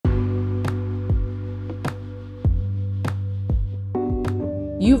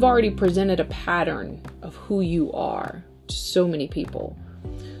you've already presented a pattern of who you are to so many people.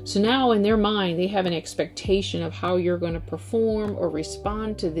 So now in their mind, they have an expectation of how you're going to perform or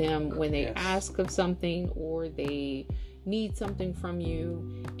respond to them when they ask of something or they need something from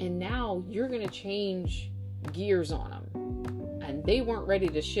you. And now you're going to change gears on them. And they weren't ready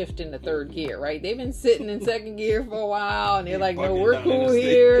to shift into third gear, right? They've been sitting in second gear for a while and they're like, no, we're cool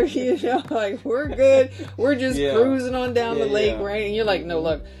here. You know, like we're good. We're just cruising on down the lake, right? And you're like, no,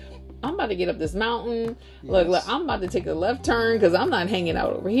 look, I'm about to get up this mountain. Look, I'm about to take a left turn because I'm not hanging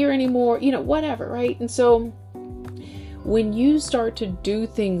out over here anymore. You know, whatever, right? And so when you start to do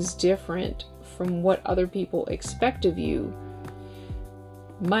things different from what other people expect of you,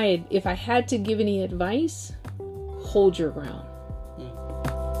 if I had to give any advice, hold your ground.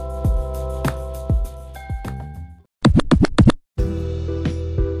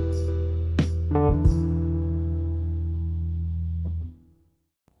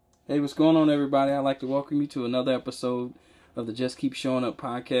 Hey, what's going on, everybody? I'd like to welcome you to another episode of the Just Keep Showing Up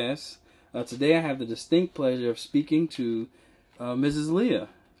podcast. Today I have the distinct pleasure of speaking to Mrs. Leah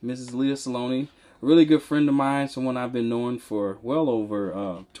Sulony, a really good friend of mine, someone I've been knowing for well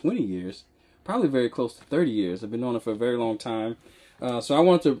over 20 years, probably very close to 30 years. I've been knowing her for a very long time. So I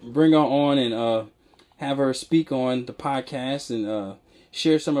wanted to bring her on and have her speak on the podcast and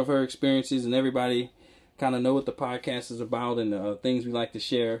share some of her experiences and everybody kind of know what the podcast is about and things we like to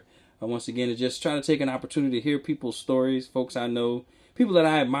share. Once again, to just try to take an opportunity to hear people's stories, folks I know, people that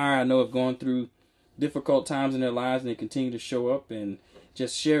I admire, I know have gone through difficult times in their lives and they continue to show up, and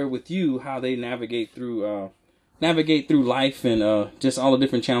just share with you how they navigate through life and just all the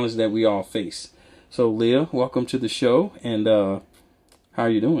different challenges that we all face. So Leah, welcome to the show, and how are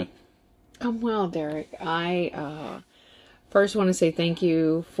you doing? I'm well, Derek. I first want to say thank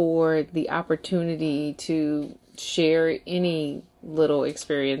you for the opportunity to share any little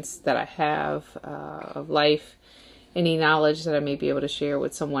experience that I have of life, any knowledge that I may be able to share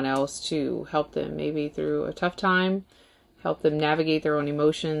with someone else to help them maybe through a tough time, help them navigate their own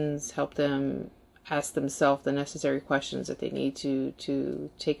emotions, help them ask themselves the necessary questions that they need to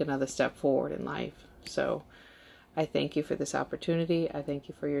take another step forward in life. So I thank you for this opportunity. I thank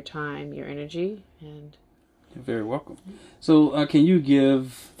you for your time, your energy, and you're very welcome. So can you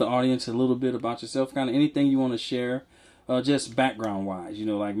give the audience a little bit about yourself, kind of anything you want to share, just background-wise, you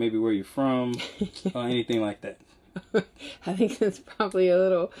know, like maybe where you're from, anything like that? I think that's probably a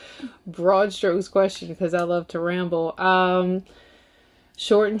little broad strokes question because I love to ramble.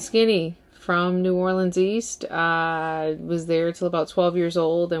 Short and skinny, from New Orleans East. I was there till about 12 years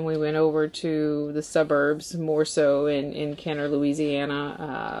old, and we went over to the suburbs, more so in Kenner,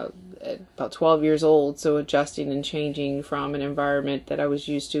 Louisiana, at about 12 years old. So adjusting and changing from an environment that I was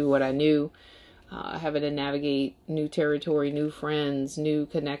used to, what I knew, having to navigate new territory, new friends, new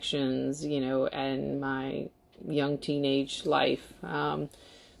connections, you know, and my young teenage life. So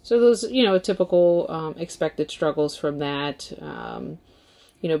those, you know, typical expected struggles from that,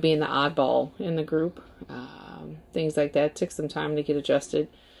 you know, being the oddball in the group, things like that. Took some time to get adjusted.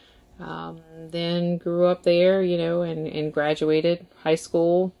 Then grew up there, you know, and graduated high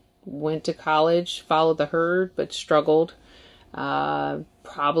school, went to college, followed the herd, but struggled.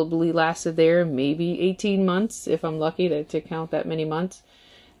 Probably lasted there maybe 18 months, if I'm lucky to count that many months.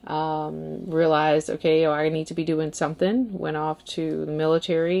 Realized, okay, I need to be doing something. Went off to the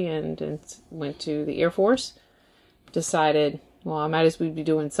military and went to the Air Force. Decided, well, I might as well be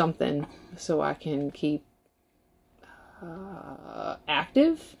doing something so I can keep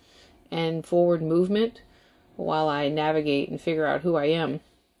active and forward movement while I navigate and figure out who I am.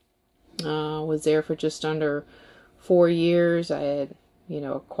 Was there for just under 4 years. I had, you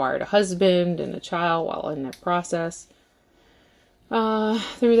know, acquired a husband and a child while in that process.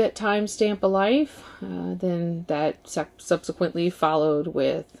 Through that time stamp of life, then that subsequently followed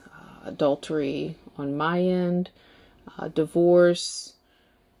with adultery on my end, divorce,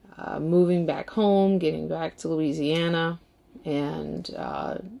 moving back home, getting back to Louisiana, and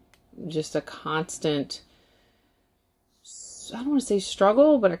just a constant, I don't want to say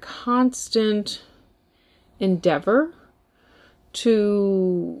struggle, but a constant endeavor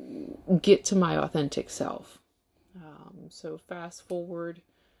to get to my authentic self. So fast forward,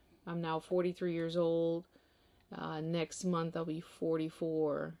 I'm now 43 years old. Next month I'll be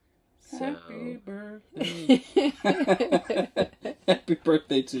 44. So. Happy birthday. Happy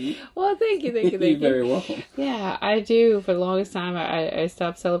birthday to you. Well, thank you. You're very welcome. Yeah, I do. For the longest time, I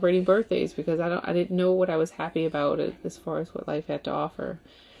stopped celebrating birthdays because I didn't know what I was happy about as far as what life had to offer.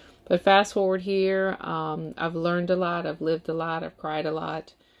 But fast forward here, I've learned a lot, I've lived a lot, I've cried a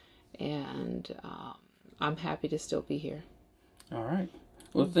lot, and I'm happy to still be here. All right.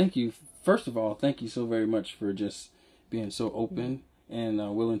 Well, thank you. First of all, thank you so very much for just being so open and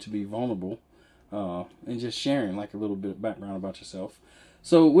willing to be vulnerable, and just sharing like a little bit of background about yourself.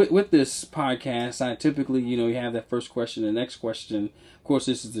 So with this podcast, I typically, you have that first question, the next question. Of course,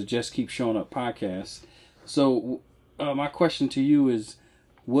 this is the Just Keep Showing Up podcast. So my question to you is,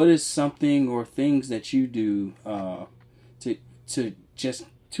 what is something or things that you do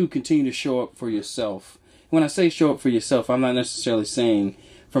to continue to show up for yourself? When I say show up for yourself, I'm not necessarily saying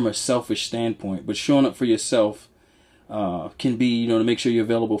from a selfish standpoint, but showing up for yourself can be, to make sure you're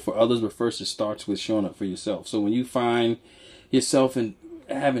available for others. But first, it starts with showing up for yourself. So when you find yourself in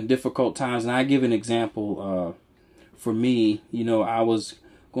having difficult times, and I give an example for me, I was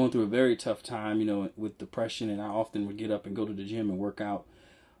going through a very tough time, with depression, and I often would get up and go to the gym and work out.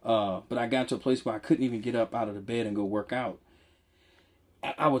 But I got to a place where I couldn't even get up out of the bed and go work out.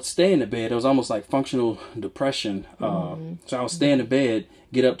 I would stay in the bed. It was almost like functional depression. So I would stay in the bed,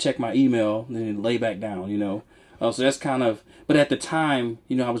 get up, check my email, and then lay back down, So that's kind of, but at the time,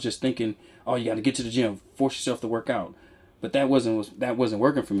 I was just thinking, oh, you got to get to the gym, force yourself to work out. But that wasn't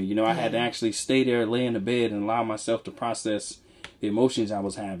working for me. I had to actually stay there, lay in the bed, and allow myself to process the emotions I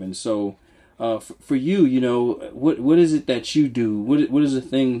was having. So for you, what is it that you do? What is the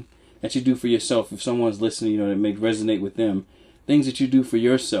thing that you do for yourself? If someone's listening, that may resonate with them. Things that you do for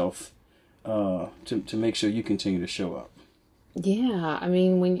yourself to make sure you continue to show up. Yeah, I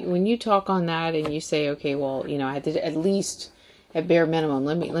mean, when you talk on that and you say, okay, well, I had to at least, at bare minimum,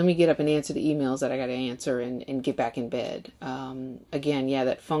 let me get up and answer the emails that I got to answer and get back in bed. Again, yeah,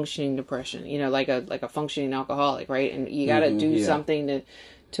 that functioning depression, like a functioning alcoholic, right? And you got to do something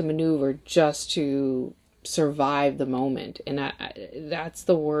to maneuver just to survive the moment. And that's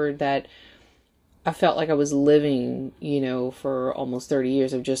the word that I felt like I was living, for almost 30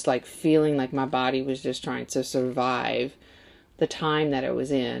 years of just like feeling like my body was just trying to survive the time that I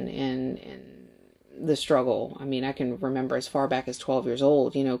was in and the struggle. I mean, I can remember as far back as 12 years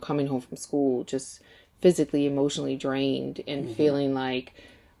old, coming home from school, just physically, emotionally drained and feeling like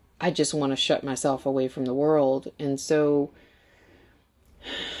I just want to shut myself away from the world. And so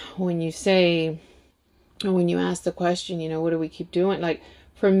when you ask the question, what do we keep doing? Like,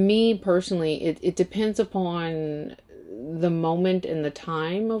 for me personally, it depends upon the moment and the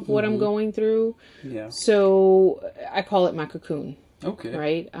time of what I'm going through. Yeah. So I call it my cocoon. Okay.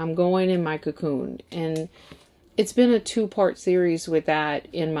 Right? I'm going in my cocoon. And it's been a 2-part series with that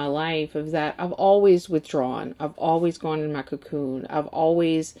in my life, of that I've always withdrawn. I've always gone in my cocoon. I've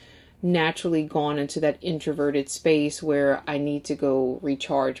always naturally gone into that introverted space where I need to go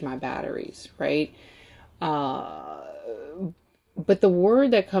recharge my batteries, right? But the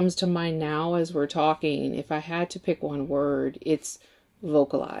word that comes to mind now as we're talking, if I had to pick one word, it's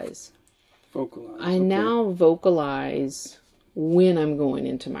vocalize. Vocalize. I now vocalize when I'm going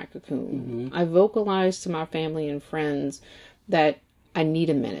into my cocoon. I vocalize to my family and friends that I need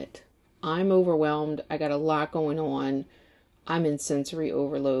a minute. I'm overwhelmed. I got a lot going on. I'm in sensory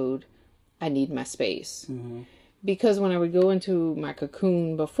overload. I need my space. Because when I would go into my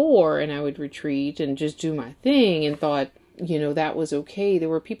cocoon before and I would retreat and just do my thing and thought, that was okay, there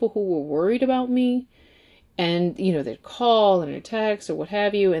were people who were worried about me, and they'd call and text or what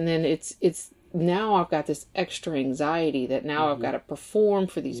have you, and then it's now I've got this extra anxiety that now I've got to perform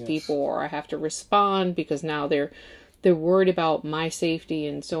for these people, or I have to respond because now they're worried about my safety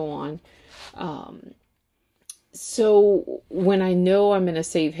and so on. So when I know I'm in a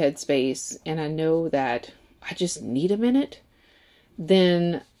safe headspace and I know that I just need a minute,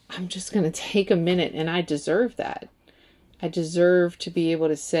 then I'm just going to take a minute, and I deserve that. I deserve to be able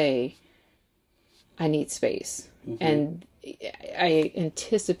to say, I need space. And I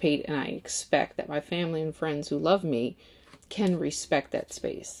anticipate and I expect that my family and friends who love me can respect that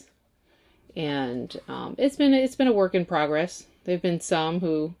space. And it's been a work in progress. There've been some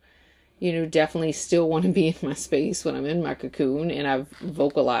who, definitely still want to be in my space when I'm in my cocoon, and I've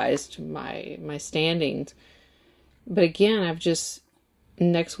vocalized my standings. But again,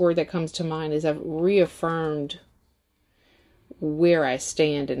 next word that comes to mind is I've reaffirmed where I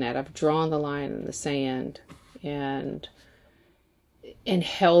stand in that. I've drawn the line in the sand and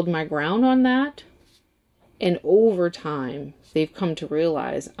held my ground on that. And over time, they've come to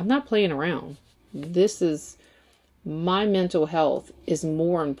realize I'm not playing around. My mental health is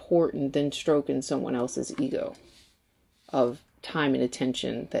more important than stroking someone else's ego of time and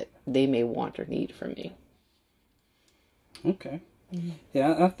attention that they may want or need from me. Okay.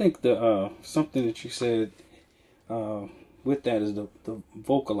 Yeah, I think the something that you said with that is the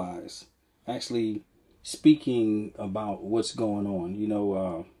vocalize, actually speaking about what's going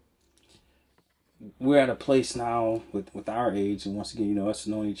on. we're at a place now with our age, and once again, you know, us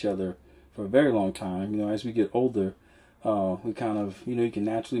knowing each other for a very long time, you know, as we get older, we kind of, you know, you can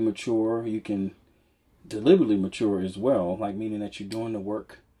naturally mature, you can deliberately mature as well, like meaning that you're doing the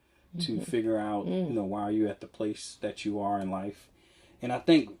work to figure out, you know, why are you at the place that you are in life. And I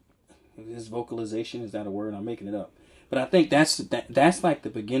think this vocalization, is that a word? I'm making it up. But I think that's like the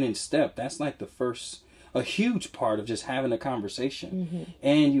beginning step. That's like the first, a huge part of just having a conversation.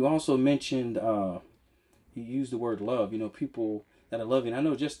 And you also mentioned, you used the word love, you know, people that are loving. I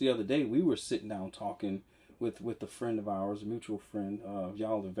know just the other day we were sitting down talking with a friend of ours, a mutual friend.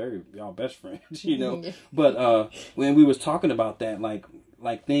 Y'all best friends, you know. But when we was talking about that,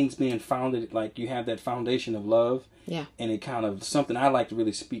 like things being founded, like you have that foundation of love. Yeah. And it kind of, something I like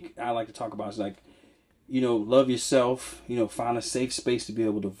to talk about is like, you know, love yourself, you know, find a safe space to be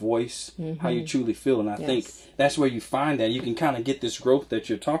able to voice how you truly feel. And I think that's where you find that you can kind of get this growth that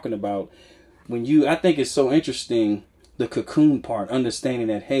you're talking about. I think it's so interesting, the cocoon part, understanding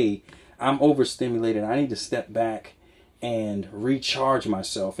that, hey, I'm overstimulated. I need to step back and recharge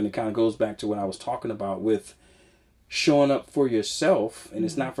myself. And it kind of goes back to what I was talking about with showing up for yourself. And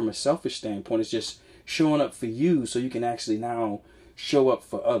it's not from a selfish standpoint. It's just showing up for you so you can actually now show up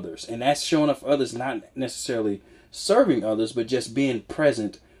for others. And that's showing up for others, not necessarily serving others, but just being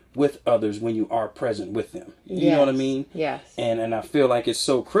present with others when you are present with them. You know what I mean? Yes. And I feel like it's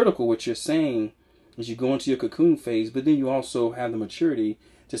so critical what you're saying as you go into your cocoon phase, but then you also have the maturity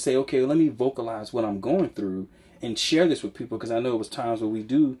to say, okay, let me vocalize what I'm going through and share this with people, because I know it was times where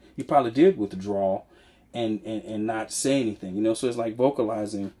you probably did withdraw and not say anything, you know. So it's like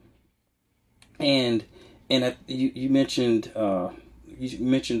vocalizing. And you mentioned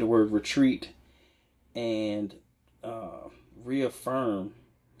the word retreat and reaffirm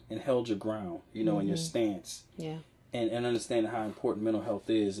and held your ground, you know, in your stance. Yeah. And understanding how important mental health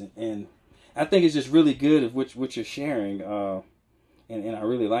is, and I think it's just really good of what you're sharing. And I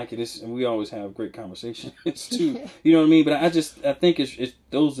really like it. And we always have great conversations too. You know what I mean? But I think it's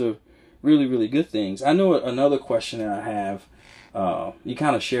those are really, really good things. I know another question that I have, you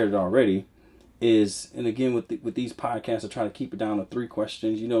kind of shared it already, is, and again with these podcasts, I try to keep it down to 3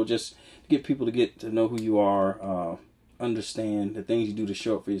 questions, you know, just to get people to get to know who you are, understand the things you do to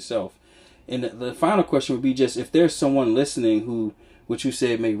show up for yourself. And the final question would be just, if there's someone listening who, what you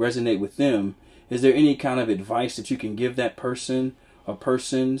said may resonate with them, is there any kind of advice that you can give that person or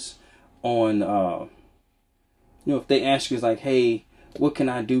persons on, you know, if they ask you, like, hey, what can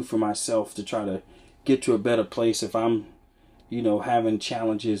I do for myself to try to get to a better place if I'm, you know, having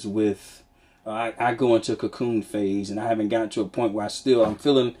challenges with, I go into a cocoon phase and I haven't gotten to a point where I'm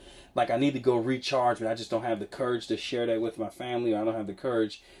feeling like I need to go recharge, but I just don't have the courage to share that with my family, or I don't have the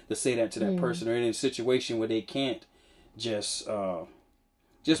courage to say that to that person, or in a situation where they can't just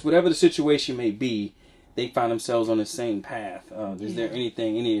whatever the situation may be, they find themselves on the same path. Is there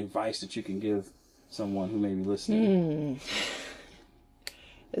any advice that you can give someone who may be listening?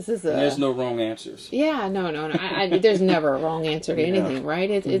 There's no wrong answers. Yeah, no. There's never a wrong answer to anything,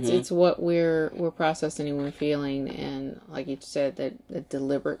 right? It's what we're processing and we're feeling, and like you said, that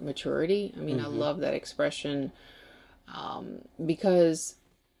deliberate maturity. I mean, I love that expression, because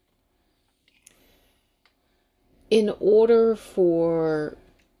in order for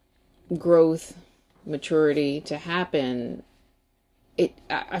growth, maturity to happen,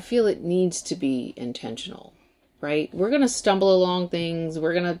 I feel it needs to be intentional. Right? We're going to stumble along things.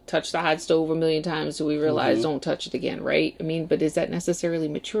 We're going to touch the hot stove a million times so we realize don't touch it again, right? I mean, but is that necessarily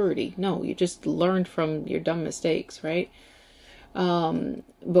maturity? No, you just learned from your dumb mistakes, right?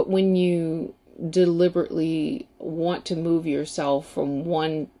 But when you deliberately want to move yourself from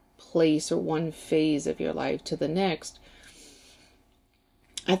one place or one phase of your life to the next,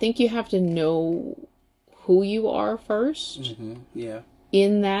 I think you have to know who you are first. Yeah.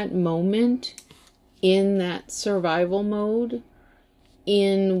 In that moment, in that survival mode,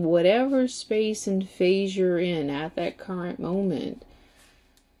 in whatever space and phase you're in at that current moment,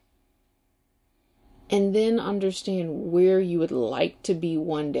 and then understand where you would like to be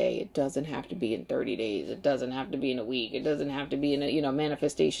one day. It doesn't have to be in 30 days. It doesn't have to be in a week. It doesn't have to be in a,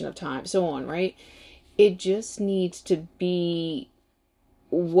 manifestation of time, so on, right? It just needs to be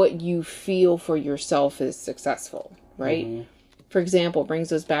what you feel for yourself is successful, right? For example,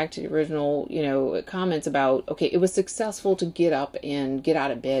 brings us back to the original, comments about, okay, it was successful to get up and get out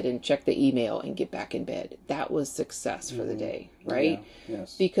of bed and check the email and get back in bed. That was success for the day, right? Yeah.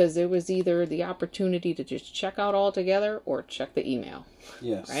 Yes. Because there was either the opportunity to just check out altogether or check the email.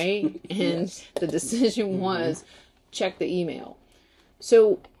 Yes. Right? And the decision was check the email.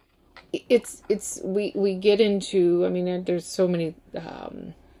 So we get into, there's so many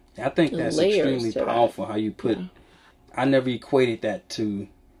I think that's layers extremely to powerful. that. How you put. I never equated that to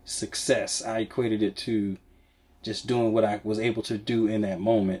success. I equated it to just doing what I was able to do in that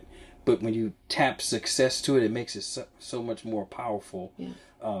moment. But when you tap success to it, it makes it so much more powerful.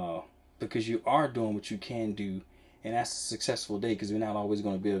 Because you are doing what you can do, and that's a successful day. Because you're not always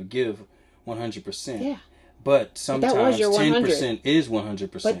going to be able to give 100%. Yeah. But sometimes 10% is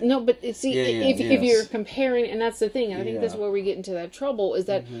 100%. But no, but see, if you're comparing, and that's the thing, I think that's where we get into that trouble, is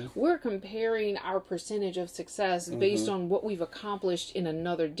that we're comparing our percentage of success based on what we've accomplished in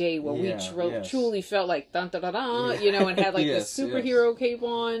another day, where we truly felt like dun dun dun dun, and had like the superhero cape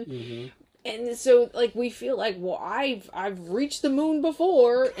on. And so, like, we feel like, well, I've reached the moon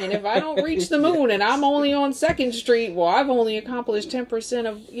before, and if I don't reach the moon and I'm only on 2nd Street, well, I've only accomplished 10%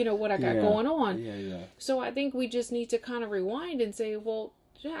 of, what I got going on. So I think we just need to kind of rewind and say, well,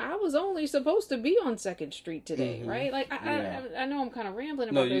 I was only supposed to be on 2nd Street today, right? Like, I know I'm kind of rambling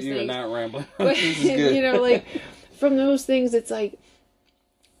about those things. No, you're not rambling. But, this is good. Like, from those things, it's like,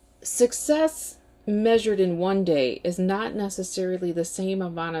 success measured in one day is not necessarily the same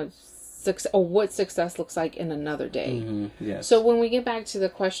amount of or what success looks like in another day. So when we get back to the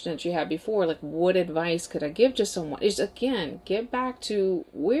question that you had before, like, what advice could I give to someone, is, again, get back to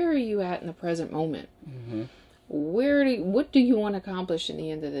where are you at in the present moment. What do you want to accomplish in the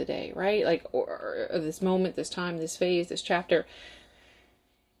end of the day, right? Like, or this moment, this time, this phase, this chapter,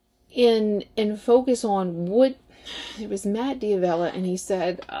 and focus on what. It was Matt Diavella, and he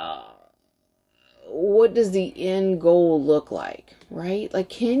said, what does the end goal look like, right? Like,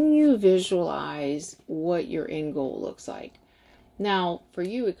 can you visualize what your end goal looks like? Now, for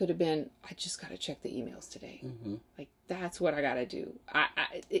you, it could have been, I just got to check the emails today. Like, that's what I got to do.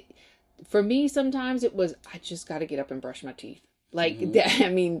 For me, sometimes it was, I just got to get up and brush my teeth. Like, I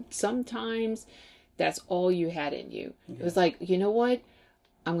mean, sometimes that's all you had in you. It was like, you know what?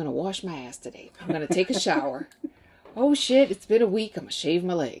 I'm going to wash my ass today. I'm going to take a shower. Oh shit, it's been a week. I'm going to shave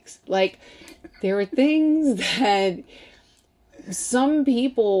my legs. Like, there are things that some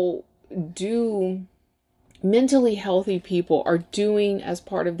people do, mentally healthy people are doing as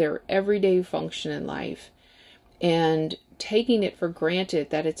part of their everyday function in life, and taking it for granted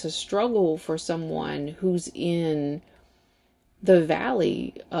that it's a struggle for someone who's in the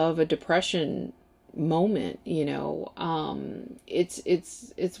valley of a depression moment.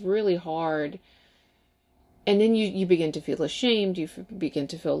 It's really hard. And then you begin to feel ashamed. You begin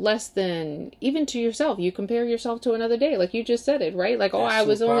to feel less than, even to yourself. You compare yourself to another day, like you just said it, right? Like, I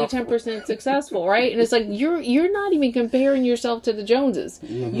was only 10% successful, right? And it's like you're not even comparing yourself to the Joneses.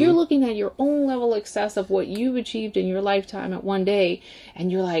 You're looking at your own level of success of what you've achieved in your lifetime at one day,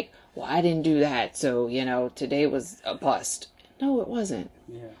 and you're like, well, I didn't do that, so today was a bust. No, it wasn't.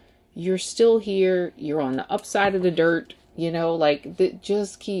 You're still here. You're on the upside of the dirt.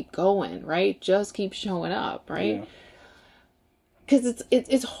 Just keep going, right? Just keep showing up, right? Because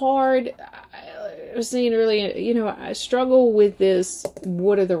it's hard. I was saying earlier, I struggle with this.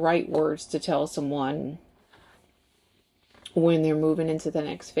 What are the right words to tell someone when they're moving into the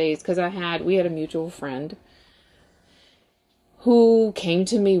next phase? Because we had a mutual friend who came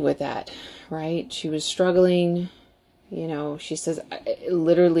to me with that, right? She was struggling. She says,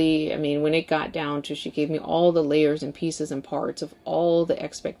 literally, I mean, when it got down to, she gave me all the layers and pieces and parts of all the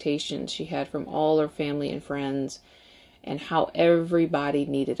expectations she had from all her family and friends, and how everybody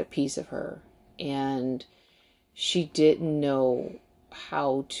needed a piece of her. And she didn't know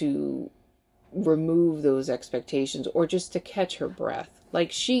how to remove those expectations, or just to catch her breath.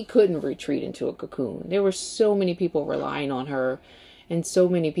 Like, she couldn't retreat into a cocoon. There were so many people relying on her, and so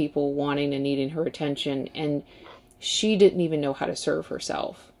many people wanting and needing her attention. And she didn't even know how to serve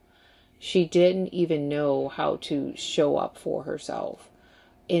herself. She didn't even know how to show up for herself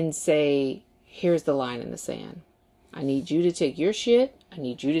and say, here's the line in the sand. I need you to take your shit. I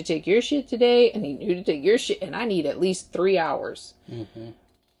need you to take your shit today. I need you to take your shit. And I need at least 3 hours.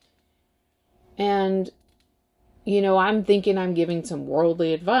 And, I'm thinking I'm giving some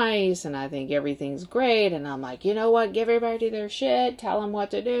worldly advice, and I think everything's great. And I'm like, you know what? Give everybody their shit. Tell them what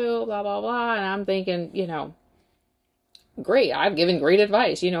to do, blah, blah, blah. And I'm thinking, great, I've given great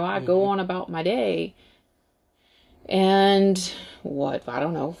advice. I go on about my day. And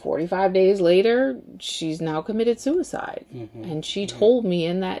 45 days later, she's now committed suicide. And she told me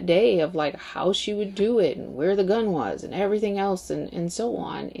in that day of like how she would do it, and where the gun was, and everything else, and so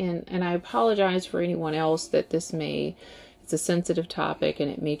on. And I apologize for anyone else that it's a sensitive topic, and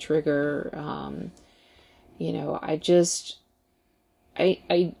it may trigger,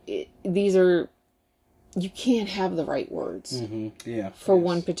 these are, you can't have the right words for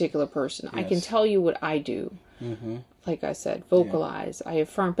one particular person. I can tell you what I do. Like I said, vocalize, I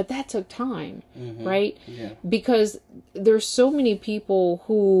affirm, but that took time, right? Yeah. Because there's so many people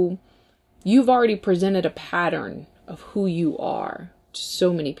who you've already presented a pattern of who you are to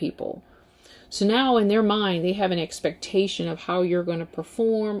so many people. So now in their mind, they have an expectation of how you're going to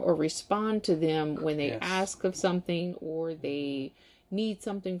perform or respond to them when they ask of something or they need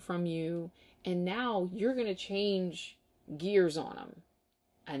something from you. And now you're going to change gears on them.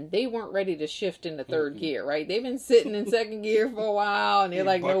 And they weren't ready to shift into third gear, right? They've been sitting in second gear for a while, and they're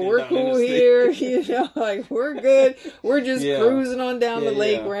like, no, we're cool here. You know, like, we're good. We're just cruising on down the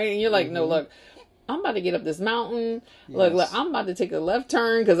lake, right? And you're like, no, look, I'm about to get up this mountain. Look, I'm about to take a left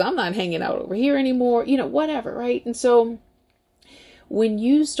turn because I'm not hanging out over here anymore. You know, whatever, right? And so when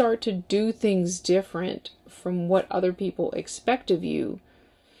you start to do things different from what other people expect of you,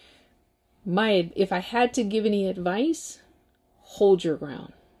 if I had to give any advice, hold your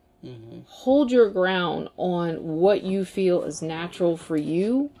ground. Hold your ground on what you feel is natural for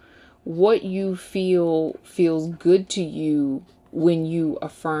you, what you feel feels good to you when you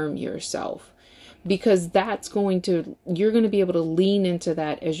affirm yourself. Because you're going to be able to lean into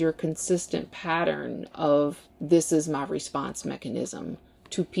that as your consistent pattern of, this is my response mechanism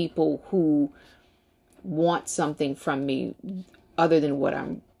to people who want something from me other than what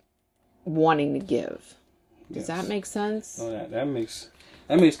I'm wanting to give. Does that make sense? Oh, that makes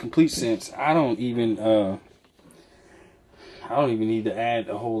complete sense. I don't even need to add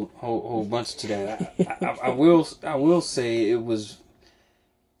a whole bunch to that. I will say it was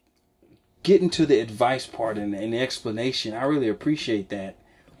getting to the advice part and the explanation. I really appreciate that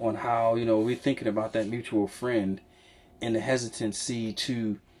on how, we're thinking about that mutual friend and the hesitancy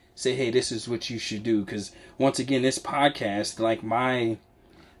to say, hey, this is what you should do. Because once again, this podcast, like, my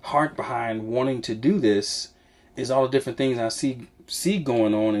heart behind wanting to do this is all the different things I see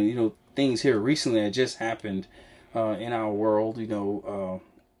going on, and things here recently that just happened in our world,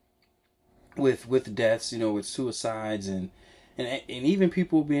 with deaths, with suicides and even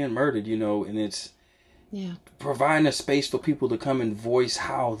people being murdered, and it's providing a space for people to come and voice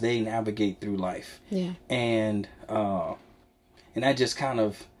how they navigate through life. And that just kind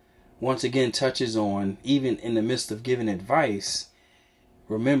of once again touches on, even in the midst of giving advice,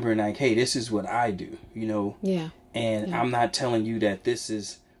 remembering, like, hey, this is what I do, and I'm not telling you that this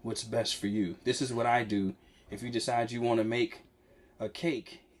is what's best for you. This is what I do. If you decide you want to make a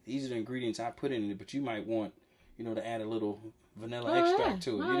cake, these are the ingredients I put in it, but you might want, to add a little vanilla extract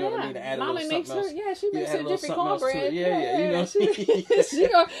to it. You know what I mean? To add Mama a little makes something else. Yeah, she makes a different cornbread.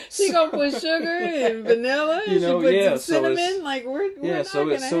 She gonna put sugar and vanilla. And she puts some cinnamon. Like, we're so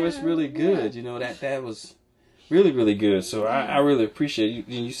it's really good. That was really, really good. So I really appreciate you.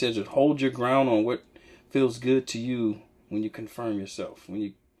 And you said just hold your ground on what feels good to you when you confirm yourself. When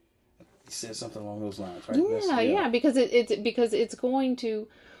you said something along those lines, right? Because it's going to,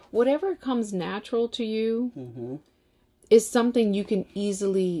 whatever comes natural to you is something you can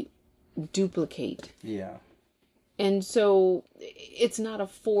easily duplicate. Yeah. And so it's not a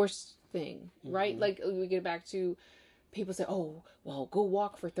forced thing, right? Like, we get back to, people say, oh, well, go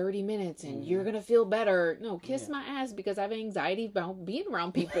walk for 30 minutes and you're going to feel better. No, kiss my ass, because I have anxiety about being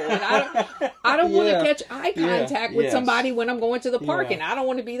around people. And I don't want to catch eye contact with somebody when I'm going to the park. And I don't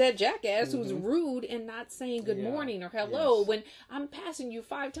want to be that jackass who's rude and not saying good morning or hello when I'm passing you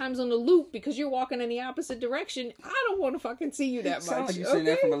 5 times on the loop because you're walking in the opposite direction. I don't want to fucking see you that much. Sounds like you're saying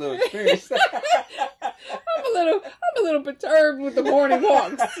that from a little experience. I'm a little perturbed with the morning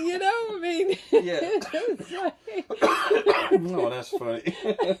walks, I mean. No, that's funny.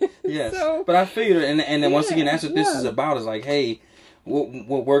 Yes. But I figured, and then once again, that's what this is about, is like, hey,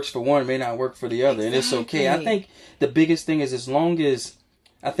 what works for one may not work for the other. And it's okay. I think the biggest thing is, as long as,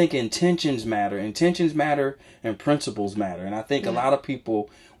 I think intentions matter and principles matter. And I think a lot of people,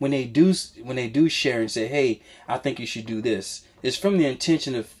 when they do share and say, hey, I think you should do this, it's from the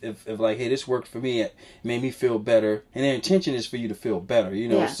intention of like, hey, this worked for me. It made me feel better. And their intention is for you to feel better,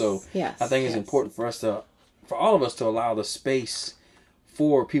 So I think it's important for all of us to allow the space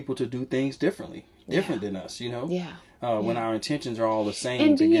for people to do things different than us, when our intentions are all the same.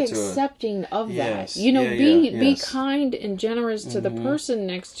 And be accepting of that. Be kind and generous to the person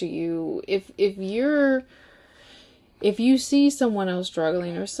next to you. If you see someone else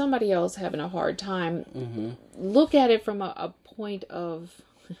struggling or somebody else having a hard time, look at it from a point of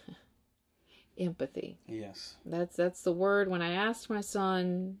empathy. Yes. That's the word. When I asked my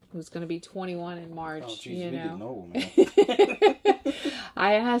son, who's going to be 21 in March, we getting old, man.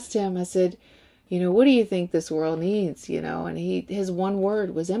 I asked him, I said, what do you think this world needs? And his one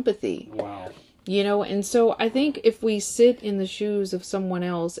word was empathy. Wow. You know, and so I think if we sit in the shoes of someone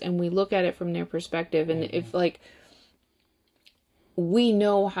else and we look at it from their perspective, and if like we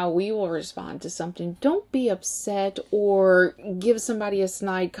know how we will respond to something, don't be upset or give somebody a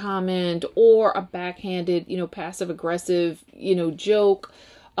snide comment or a backhanded, passive aggressive, joke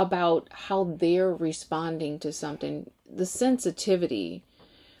about how they're responding to something. The sensitivity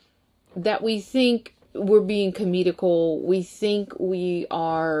that we think we're being comedical, we think we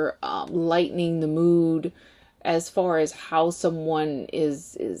are lightening the mood as far as how someone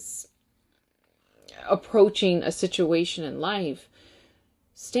is approaching a situation in life.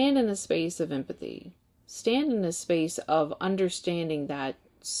 Stand in a space of empathy. Stand in a space of understanding that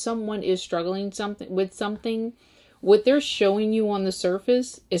someone is struggling with something. What they're showing you on the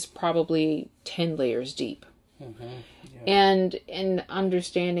surface is probably 10 layers deep. Mm-hmm. Yeah. And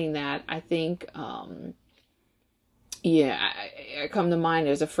understanding that, I think, I come to mind,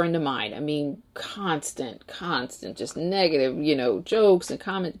 there's a friend of mine, I mean, constant, just negative, jokes and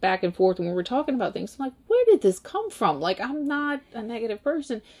comments back and forth. And when we're talking about things, I'm like, where did this come from? Like, I'm not a negative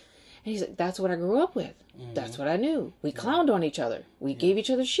person. And he's like, that's what I grew up with. Mm-hmm. That's what I knew. We clowned on each other. We gave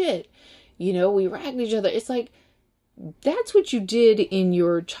each other shit. We ragged each other. It's like, that's what you did in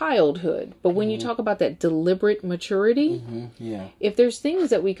your childhood. But when you talk about that deliberate maturity, if there's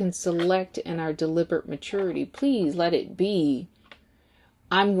things that we can select in our deliberate maturity, please let it be,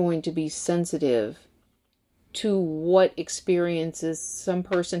 I'm going to be sensitive to what experiences some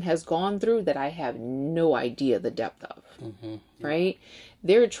person has gone through that I have no idea the depth of. Right?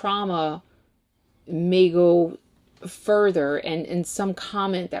 Their trauma may go further, and some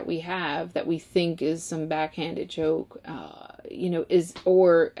comment that we have that we think is some backhanded joke, is,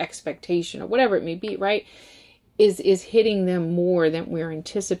 or expectation or whatever it may be, right, is hitting them more than we're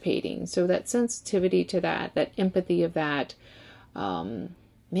anticipating. So that sensitivity to that empathy of that,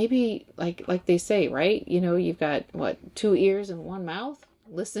 maybe like they say, right, you've got 2 ears and 1 mouth,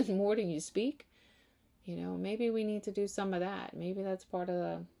 listen more than you speak. Maybe we need to do some of that. Maybe that's part of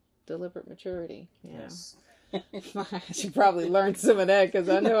the deliberate maturity. Yes. I should probably learn some of that, because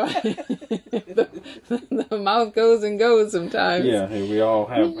I know the mouth goes and goes sometimes. Yeah, we all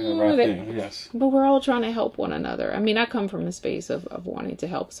have the right thing, yes. But we're all trying to help one another. I mean, I come from a space of wanting to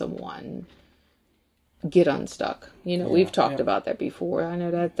help someone get unstuck. We've talked about that before. I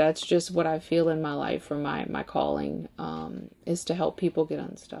know that's just what I feel in my life from my calling, is to help people get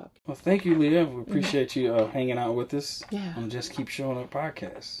unstuck. Well, thank you, Leah. We appreciate you hanging out with us on Just Keep Showing Up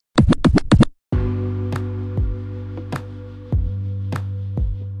podcast.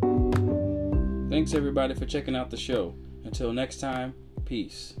 Thanks everybody for checking out the show. Until next time,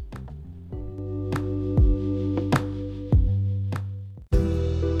 peace.